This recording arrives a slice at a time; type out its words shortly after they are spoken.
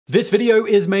This video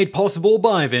is made possible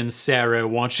by Vincero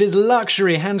Watches,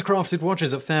 luxury handcrafted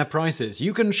watches at fair prices.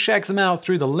 You can check them out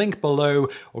through the link below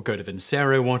or go to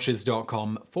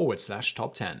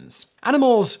vincerowatches.com/TopTenz.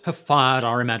 Animals have fired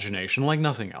our imagination like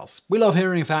nothing else. We love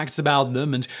hearing facts about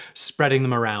them and spreading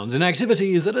them around, an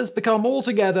activity that has become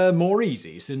altogether more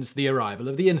easy since the arrival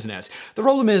of the internet. The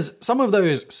problem is, some of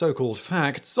those so-called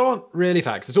facts aren't really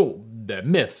facts at all. They're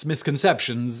myths,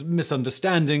 misconceptions,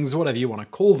 misunderstandings, whatever you want to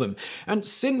call them. And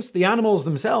since the animals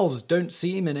themselves don't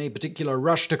seem in a particular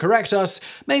rush to correct us,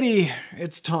 maybe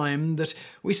it's time that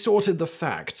we sorted the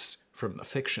facts from the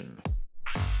fiction.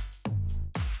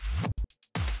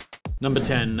 Number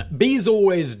 10. Bees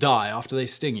always die after they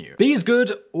sting you. Bees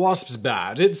good, wasps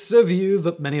bad. It's a view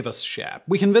that many of us share.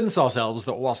 We convince ourselves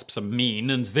that wasps are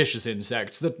mean and vicious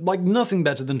insects that like nothing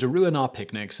better than to ruin our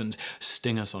picnics and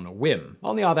sting us on a whim.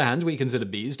 On the other hand, we consider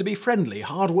bees to be friendly,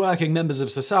 hard-working members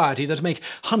of society that make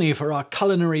honey for our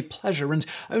culinary pleasure and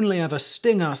only ever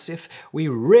sting us if we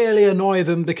really annoy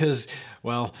them because,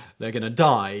 well, they're gonna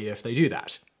die if they do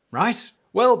that, right?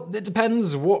 Well, it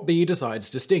depends what bee decides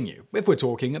to sting you. If we're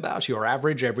talking about your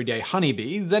average everyday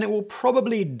honeybee, then it will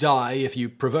probably die if you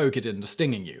provoke it into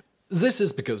stinging you. This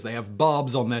is because they have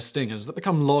barbs on their stingers that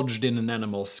become lodged in an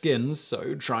animal's skin,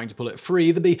 so trying to pull it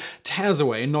free, the bee tears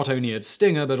away not only its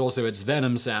stinger but also its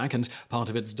venom sac and part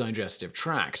of its digestive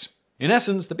tract. In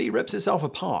essence, the bee rips itself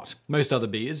apart. Most other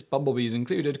bees, bumblebees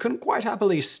included, couldn't quite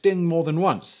happily sting more than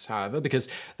once, however, because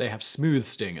they have smooth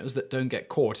stingers that don't get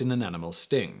caught in an animal's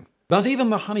sting. But even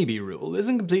the honeybee rule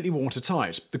isn't completely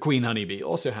watertight. The queen honeybee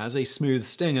also has a smooth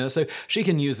stinger, so she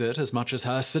can use it as much as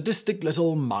her sadistic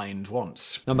little mind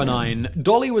wants. Number 9.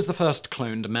 Dolly was the first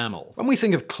cloned mammal. When we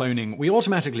think of cloning, we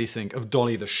automatically think of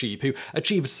Dolly the sheep, who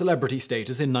achieved celebrity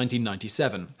status in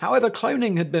 1997. However,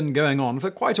 cloning had been going on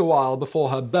for quite a while before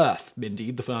her birth.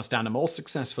 Indeed, the first animal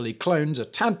successfully cloned, a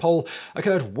tadpole,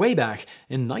 occurred way back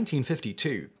in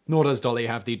 1952. Nor does Dolly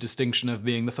have the distinction of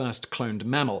being the first cloned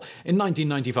mammal. In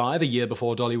 1995, a year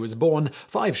before Dolly was born,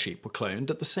 5 sheep were cloned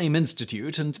at the same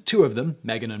institute, and 2 of them,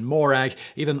 Megan and Morag,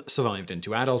 even survived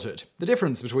into adulthood. The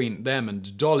difference between them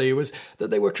and Dolly was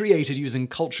that they were created using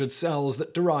cultured cells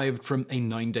that derived from a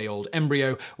 9-day-old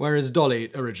embryo, whereas Dolly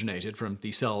originated from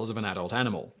the cells of an adult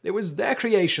animal. It was their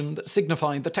creation that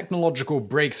signified the technological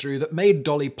breakthrough that made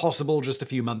Dolly possible just a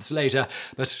few months later,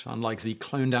 but unlike the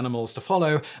cloned animals to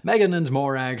follow, Megan and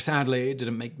Morag sadly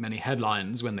didn't make many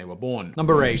headlines when they were born.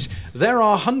 Number 8. There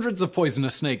are hundreds of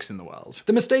poisonous snakes in the world.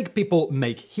 The mistake people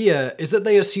make here is that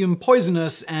they assume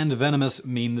poisonous and venomous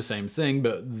mean the same thing,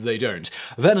 but they don't.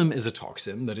 Venom is a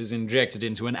toxin that is injected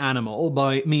into an animal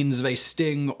by means of a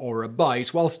sting or a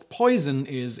bite, whilst poison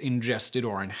is ingested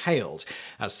or inhaled.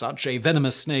 As such, a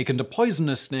venomous snake and a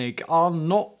poisonous snake are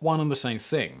not one and the same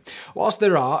thing. Whilst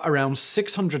there are around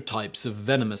 600 types of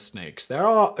venomous snakes, there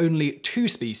are only 2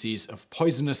 species of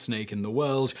poisonous snake in the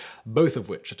world, both of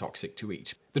which are toxic to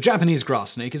eat. The Japanese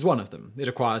grass snake is one of them. It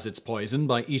acquires its poison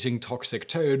by eating toxic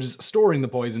toads, storing the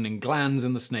poison in glands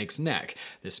in the snake's neck.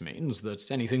 This means that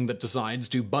anything that decides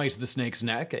to bite the snake's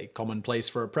neck, a common place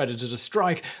for a predator to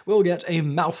strike, will get a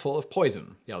mouthful of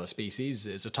poison. The other species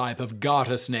is a type of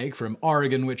garter snake from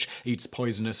Oregon which eats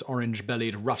poisonous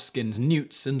orange-bellied rough-skinned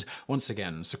newts and once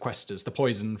again sequesters the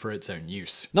poison for its own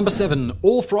use. Number 7.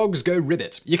 All frogs go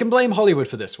ribbit. You can blame Hollywood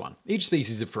for this one. Each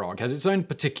species of frog has its own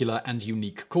particular and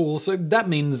unique call, so that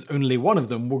means only one of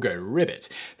them will go ribbit.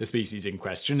 The species in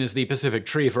question is the Pacific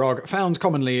tree frog, found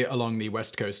commonly along the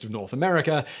west coast of North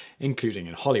America, including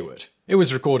in Hollywood. It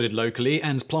was recorded locally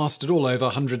and plastered all over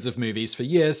hundreds of movies for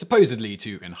years, supposedly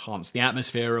to enhance the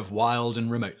atmosphere of wild and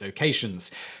remote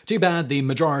locations. Too bad the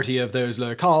majority of those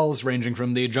locales, ranging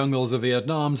from the jungles of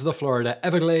Vietnam to the Florida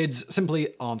Everglades,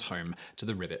 simply aren't home to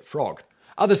the ribbit frog.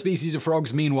 Other species of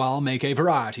frogs, meanwhile, make a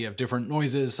variety of different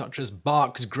noises, such as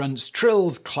barks, grunts,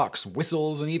 trills, clucks,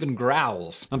 whistles, and even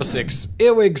growls. Number 6.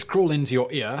 Earwigs crawl into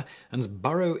your ear and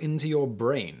burrow into your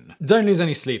brain. Don't lose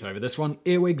any sleep over this one.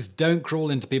 Earwigs don't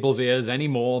crawl into people's ears any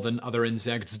more than other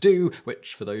insects do,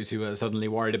 which, for those who are suddenly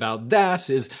worried about that,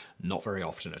 is not very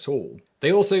often at all.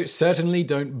 They also certainly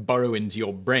don't burrow into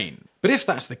your brain. But if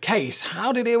that's the case,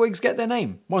 how did earwigs get their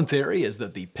name? One theory is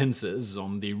that the pincers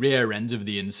on the rear end of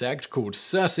the insect, called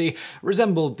cerci,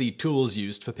 resembled the tools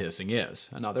used for piercing ears.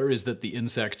 Another is that the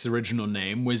insect's original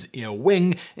name was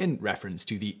earwing, in reference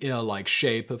to the ear-like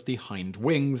shape of the hind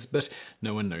wings, but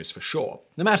no one knows for sure.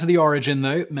 No matter the origin,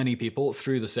 though, many people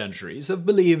through the centuries have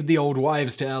believed the old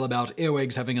wives' tale about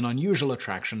earwigs having an unusual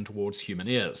attraction towards human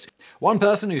ears. One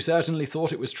person who certainly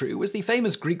thought it was true was the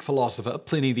famous Greek philosopher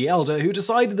Pliny the Elder, who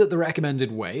decided that the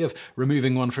recommended way of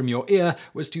removing one from your ear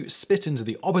was to spit into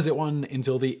the opposite one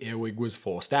until the earwig was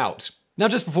forced out. Now,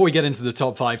 just before we get into the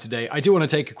top 5 today, I do want to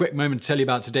take a quick moment to tell you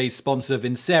about today's sponsor,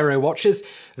 Vincero watches.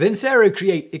 Vincero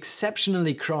create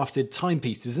exceptionally crafted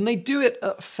timepieces, and they do it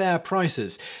at fair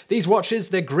prices. These watches,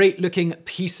 they're great looking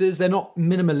pieces. They're not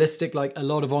minimalistic like a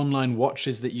lot of online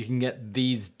watches that you can get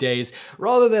these days.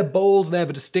 Rather, they're bold, they have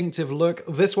a distinctive look.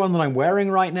 This one that I'm wearing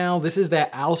right now, this is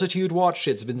their altitude watch.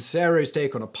 It's Vincero's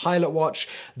take on a pilot watch.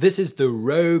 This is the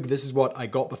Rogue. This is what I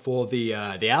got before the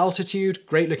altitude.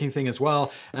 Great looking thing as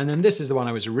well. And then this is the one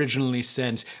I was originally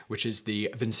sent, which is the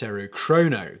Vincero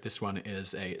Chrono. This one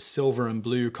is a silver and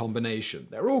blue combination.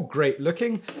 They're all great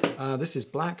looking. This is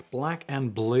black,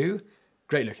 and blue.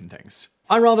 Great looking things.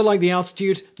 I rather like the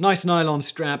altitude. Nice nylon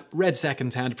strap, red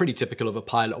second hand, pretty typical of a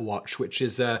pilot watch, which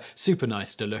is super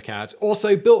nice to look at.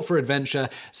 Also built for adventure,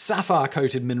 sapphire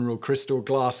coated mineral crystal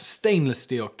glass, stainless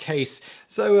steel case.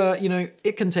 So, you know,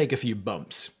 it can take a few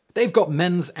bumps. They've got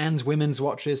men's and women's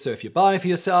watches, so if you buy for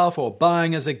yourself or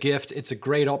buying as a gift, it's a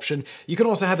great option. You can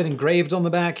also have it engraved on the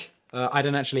back. I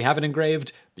don't actually have it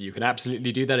engraved, but you can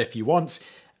absolutely do that if you want.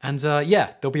 And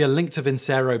yeah, there'll be a link to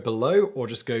Vincero below, or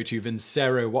just go to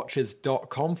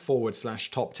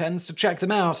vincerowatches.com/TopTenz to check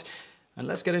them out. And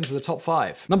let's get into the top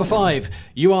 5. Number 5,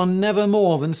 you are never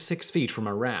more than 6 feet from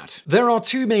a rat. There are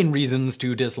 2 main reasons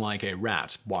to dislike a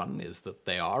rat. One is that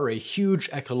they are a huge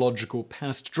ecological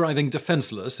pest, driving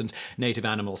defenseless and native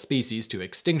animal species to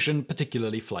extinction,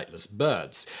 particularly flightless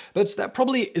birds. But that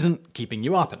probably isn't keeping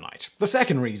you up at night. The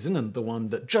second reason, and the one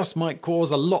that just might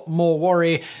cause a lot more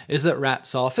worry, is that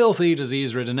rats are filthy,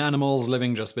 disease-ridden animals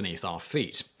living just beneath our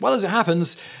feet. Well, as it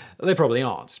happens, they probably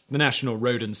aren't. The National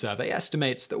Rodent Survey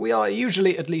estimates that we are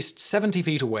usually at least 70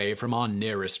 feet away from our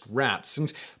nearest rats,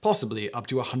 and possibly up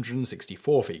to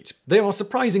 164 feet. They are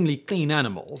surprisingly clean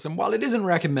animals, and while it isn't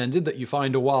recommended that you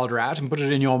find a wild rat and put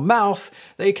it in your mouth,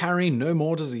 they carry no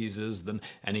more diseases than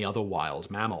any other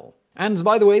wild mammal. And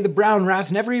by the way, the brown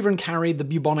rat never even carried the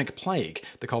bubonic plague.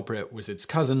 The culprit was its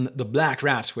cousin, the black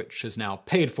rat, which has now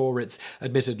paid for its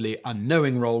admittedly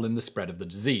unknowing role in the spread of the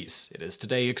disease. It is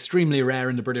today extremely rare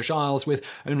in the British Isles, with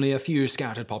only a few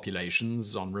scattered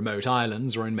populations on remote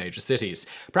islands or in major cities.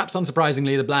 Perhaps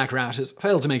unsurprisingly, the black rat has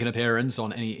failed to make an appearance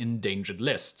on any endangered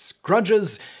lists.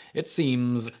 Grudges, it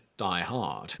seems, die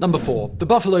hard. Number 4. The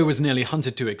buffalo was nearly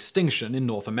hunted to extinction in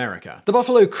North America. The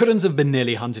buffalo couldn't have been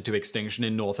nearly hunted to extinction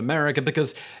in North America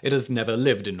because it has never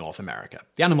lived in North America.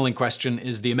 The animal in question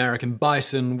is the American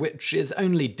bison, which is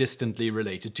only distantly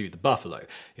related to the buffalo.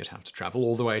 You'd have to travel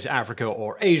all the way to Africa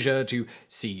or Asia to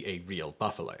see a real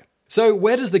buffalo. So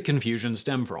where does the confusion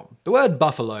stem from? The word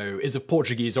buffalo is of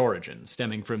Portuguese origin,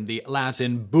 stemming from the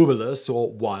Latin bubulus,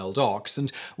 or wild ox, and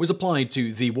was applied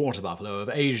to the water buffalo of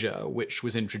Asia, which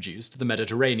was introduced to the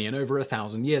Mediterranean over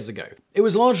 1,000 years ago. It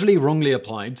was largely wrongly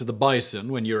applied to the bison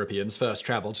when Europeans first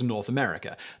traveled to North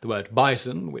America. The word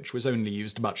bison, which was only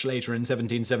used much later in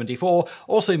 1774,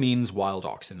 also means wild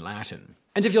ox in Latin.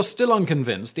 And if you're still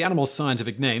unconvinced, the animal's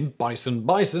scientific name,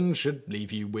 bison, should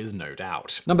leave you with no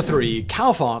doubt. Number 3,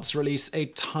 cow farts release a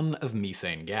ton of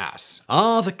methane gas.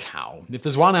 Ah, the cow. If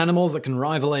there's one animal that can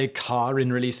rival a car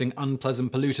in releasing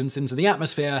unpleasant pollutants into the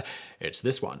atmosphere, it's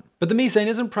this one. But the methane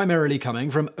isn't primarily coming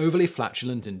from overly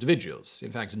flatulent individuals.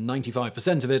 In fact,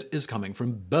 95% of it is coming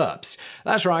from burps.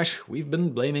 That's right, we've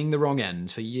been blaming the wrong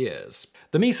end for years.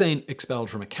 The methane expelled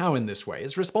from a cow in this way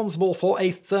is responsible for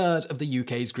 1/3 of the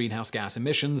UK's greenhouse gas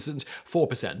emissions and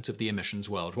 4% of the emissions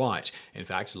worldwide. In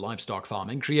fact, livestock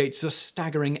farming creates a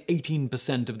staggering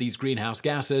 18% of these greenhouse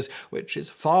gases, which is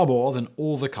far more than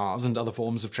all the cars and other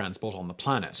forms of transport on the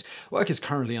planet. Work is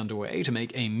currently underway to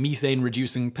make a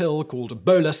methane-reducing pill called a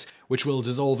bolus, which will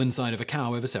dissolve inside of a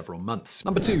cow over several months.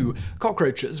 Number 2,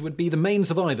 cockroaches would be the main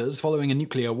survivors following a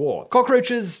nuclear war.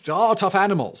 Cockroaches are tough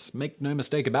animals, make no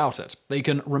mistake about it. They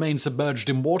can remain submerged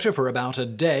in water for about a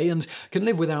day and can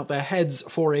live without their heads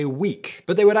for a week.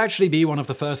 But they would actually be one of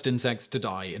the first insects to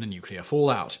die in a nuclear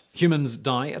fallout. Humans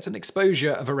die at an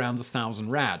exposure of around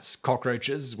 1,000 rads.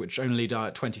 Cockroaches, which only die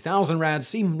at 20,000 rads,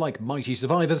 seem like mighty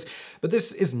survivors, but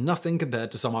this is nothing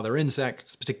compared to some other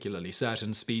insects, particularly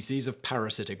certain species of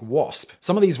parasitic wasp.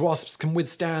 Some of these wasps can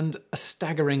withstand a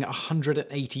staggering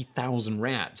 180,000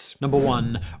 rads. Number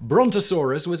 1,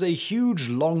 Brontosaurus was a huge,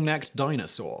 long-necked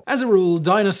dinosaur. As a rule,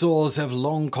 dinosaurs have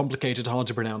long, complicated,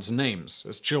 hard-to-pronounce names.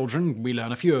 As children, we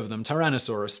learn a few of them: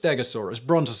 Tyrannosaurus, Stegosaurus,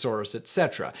 Brontosaurus,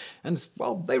 etc. And,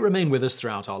 well, they remain with us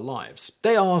throughout our lives.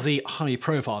 They are the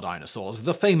high-profile dinosaurs,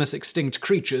 the famous extinct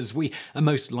creatures we are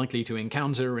most likely to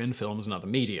encounter in films and other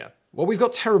media. Well, we've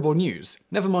got terrible news.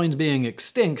 Never mind being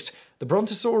extinct, the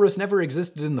Brontosaurus never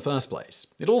existed in the first place.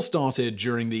 It all started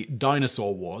during the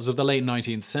dinosaur wars of the late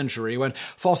 19th century when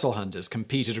fossil hunters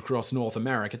competed across North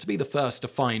America to be the first to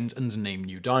find and name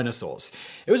new dinosaurs.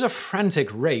 It was a frantic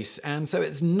race, and so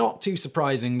it's not too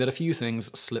surprising that a few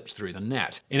things slipped through the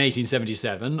net. In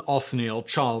 1877, Othniel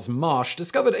Charles Marsh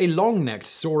discovered a long-necked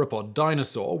sauropod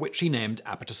dinosaur which he named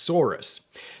Apatosaurus.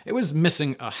 It was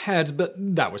missing a head, but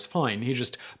that was fine. He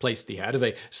just placed the head of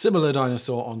a similar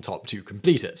dinosaur on top to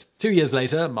complete it. 2 years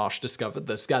later, Marsh discovered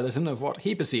the skeleton of what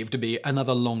he perceived to be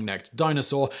another long-necked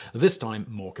dinosaur, this time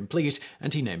more complete,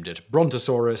 and he named it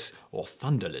Brontosaurus, or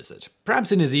Thunder Lizard.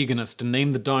 Perhaps in his eagerness to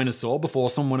name the dinosaur before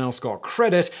someone else got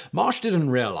credit, Marsh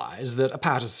didn't realize that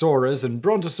Apatosaurus and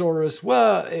Brontosaurus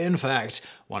were, in fact,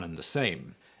 one and the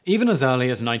same. Even as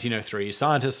early as 1903,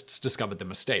 scientists discovered the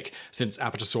mistake. Since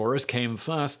Apatosaurus came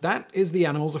first, that is the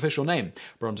animal's official name.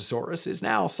 Brontosaurus is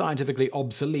now scientifically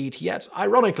obsolete, yet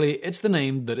ironically, it's the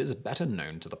name that is better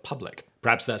known to the public.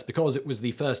 Perhaps that's because it was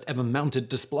the first ever mounted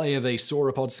display of a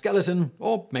sauropod skeleton,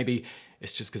 or maybe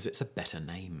it's just because it's a better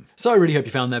name. So I really hope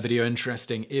you found that video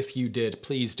interesting. If you did,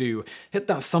 please do hit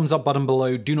that thumbs up button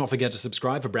below. Do not forget to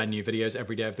subscribe for brand new videos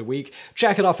every day of the week.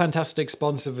 Check out our fantastic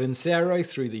sponsor Vincero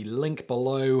through the link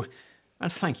below.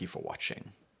 And thank you for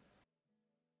watching.